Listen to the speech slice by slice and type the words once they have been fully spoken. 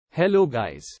Hello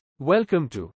guys. Welcome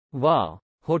to Wow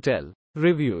Hotel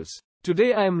Reviews.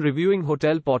 Today I am reviewing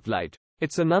Hotel Portlight.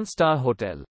 It's a non-star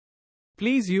hotel.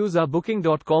 Please use our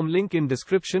booking.com link in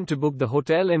description to book the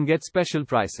hotel and get special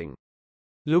pricing.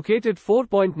 Located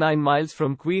 4.9 miles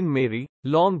from Queen Mary,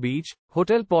 Long Beach,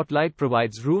 Hotel Portlight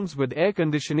provides rooms with air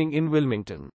conditioning in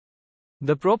Wilmington.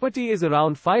 The property is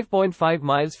around 5.5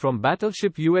 miles from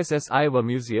Battleship USS Iowa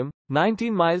Museum,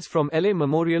 19 miles from LA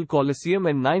Memorial Coliseum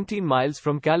and 19 miles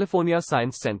from California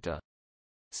Science Center.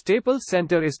 Staples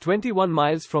Center is 21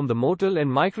 miles from the motel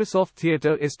and Microsoft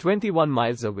Theater is 21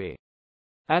 miles away.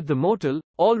 At the motel,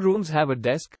 all rooms have a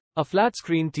desk, a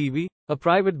flat-screen TV, a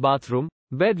private bathroom,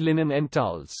 bed linen and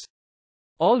towels.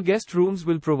 All guest rooms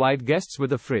will provide guests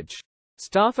with a fridge.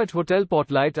 Staff at Hotel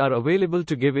Portlight are available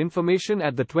to give information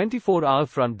at the 24-hour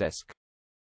front desk.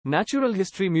 Natural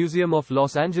History Museum of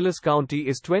Los Angeles County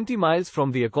is 20 miles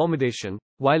from the accommodation,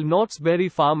 while Knott's Berry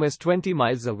Farm is 20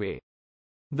 miles away.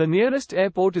 The nearest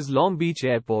airport is Long Beach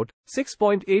Airport,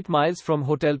 6.8 miles from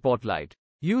Hotel Portlight.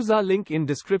 Use our link in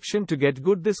description to get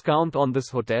good discount on this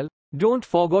hotel. Don't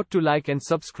forget to like and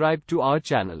subscribe to our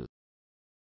channel.